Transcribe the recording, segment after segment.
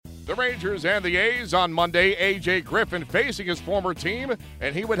The Rangers and the A's on Monday. A.J. Griffin facing his former team,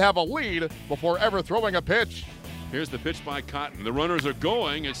 and he would have a lead before ever throwing a pitch. Here's the pitch by Cotton. The runners are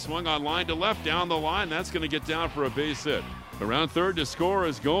going. It's swung on line to left, down the line. That's going to get down for a base hit. Around third to score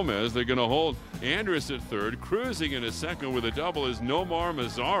is Gomez. They're going to hold Andrus at third. Cruising in a second with a double is Nomar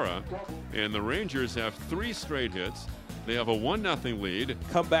Mazara. And the Rangers have 3 straight hits. They have a 1-0 lead.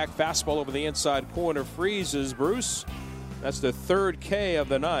 Comeback fastball over the inside corner freezes Bruce. That's the third K of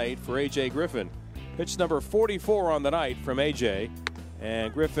the night for A.J. Griffin. Pitch number 44 on the night from A.J.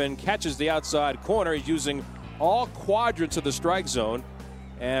 And Griffin catches the outside corner. He's using all quadrants of the strike zone.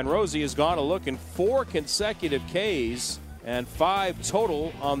 And Rosie has gone to look in 4 consecutive Ks and 5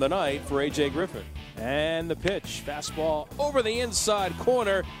 total on the night for A.J. Griffin. And the pitch, fastball over the inside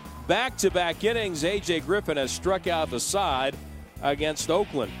corner. Back-to-back innings, A.J. Griffin has struck out the side against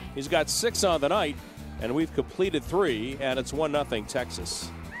Oakland. He's got 6 on the night, and we've completed 3, and it's 1-0 Texas.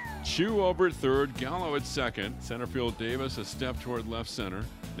 Chu over at third, Gallo at second. Centerfield Davis a step toward left center.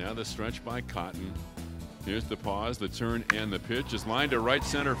 Now the stretch by Cotton. Here's the pause, the turn, and the pitch is lined to right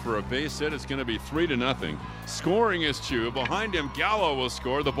center for a base hit. It's going to be 3-0. Scoring is Chu. Behind him, Gallo will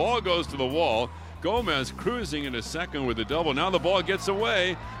score. The ball goes to the wall. Gomez cruising into second with a double. Now the ball gets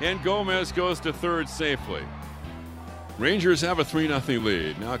away, and Gomez goes to third safely. Rangers have a 3-0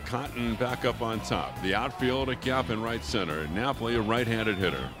 lead. Now Cotton back up on top. The outfield a gap in right center. Napoli a right-handed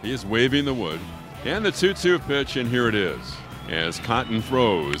hitter. He is waving the wood. And the 2-2 pitch, and here it is. As Cotton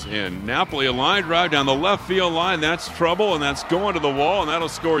throws, and Napoli a line drive down the left field line. That's trouble, and that's going to the wall, and that'll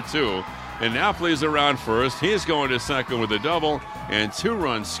score 2. And Napoli's around first. He's going to second with a double, and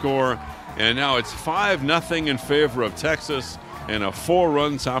 2-run score. And now it's 5-0 in favor of Texas, and a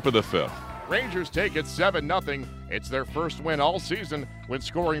 4-run top of the 5th. Rangers take it 7-0. It's their first win all season when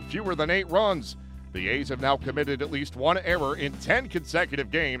scoring fewer than 8 runs. The A's have now committed at least 1 error in 10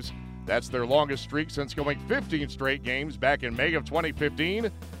 consecutive games. That's their longest streak since going 15 straight games back in May of 2015.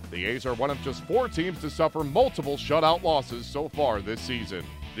 The A's are one of just 4 teams to suffer multiple shutout losses so far this season.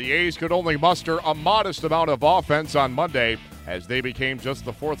 The A's could only muster a modest amount of offense on Monday as they became just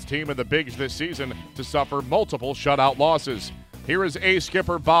the 4th team in the Bigs this season to suffer multiple shutout losses. Here is A's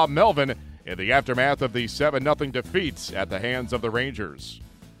skipper Bob Melvin in the aftermath of the 7-0 defeats at the hands of the Rangers.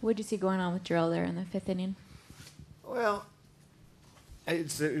 What did you see going on with Jarrell there in the 5th inning? Well,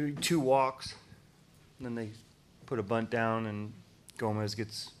 it's 2 walks. Then they put a bunt down, and Gomez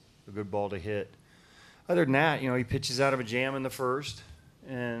gets a good ball to hit. Other than that, he pitches out of a jam in the first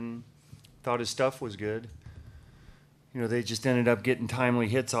and thought his stuff was good. They just ended up getting timely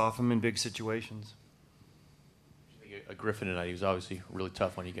hits off him in big situations. Griffin tonight, he was obviously really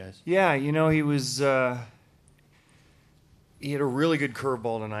tough on you guys. Yeah, he was he had a really good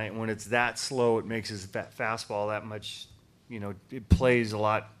curveball tonight. And when it's that slow, it makes his fastball that much, it plays a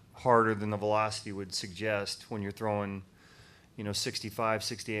lot harder than the velocity would suggest when you're throwing, 65,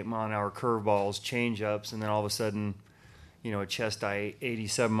 68 mile an hour curveballs, changeups, and then all of a sudden, a chest high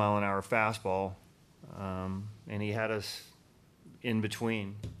 87 mile an hour fastball. And he had us in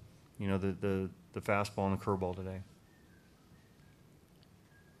between, the fastball and the curveball today.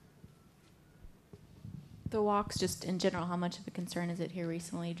 The walks, just in general, how much of a concern is it here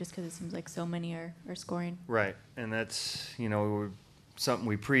recently, just because it seems like so many are scoring? Right, and that's, something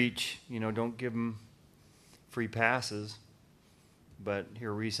we preach, don't give them free passes. But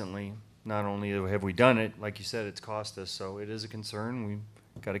here recently, not only have we done it, like you said, it's cost us, so it is a concern.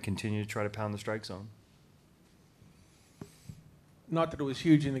 We've got to continue to try to pound the strike zone. Not that it was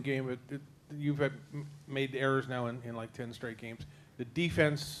huge in the game, but you've made errors now in like 10 straight games. The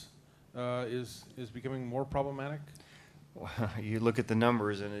defense is becoming more problematic? Well, you look at the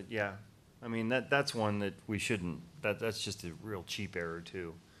numbers, and that's one that we shouldn't. That's just a real cheap error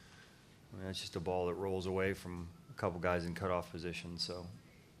too. That's just a ball that rolls away from a couple guys in cutoff position. So,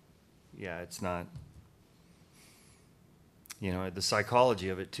 yeah, it's not. The psychology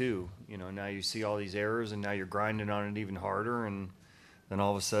of it too. Now you see all these errors, and now you're grinding on it even harder, and then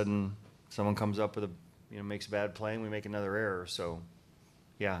all of a sudden someone comes up with makes a bad play, and we make another error. So.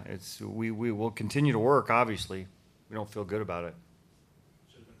 Yeah, we will continue to work, obviously. We don't feel good about it.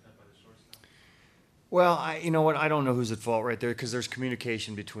 Should have been cut by the shortstop. Well, you know what? I don't know who's at fault right there because there's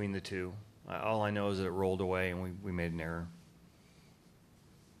communication between the two. All I know is that it rolled away and we made an error.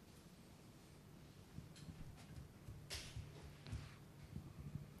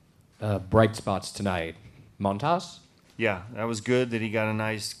 Bright spots tonight. Montas? Yeah, that was good that he got a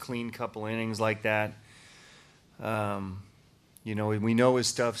nice, clean couple innings like that. We know his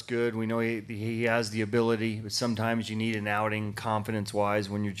stuff's good. We know he has the ability, but sometimes you need an outing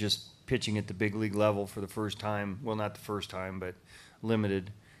confidence-wise when you're just pitching at the big league level for the first time. Well, not the first time, but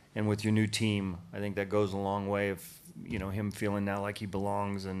limited. and with your new team, I think that goes a long way of, you know, him feeling now like he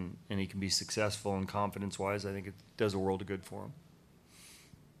belongs and he can be successful and confidence-wise. I think it does a world of good for him.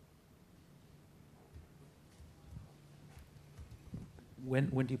 When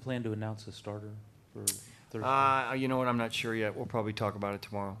do you plan to announce a starter for Thursday? You know what? I'm not sure yet. We'll probably talk about it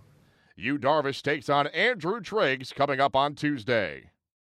tomorrow. Darvish takes on Andrew Triggs coming up on Tuesday.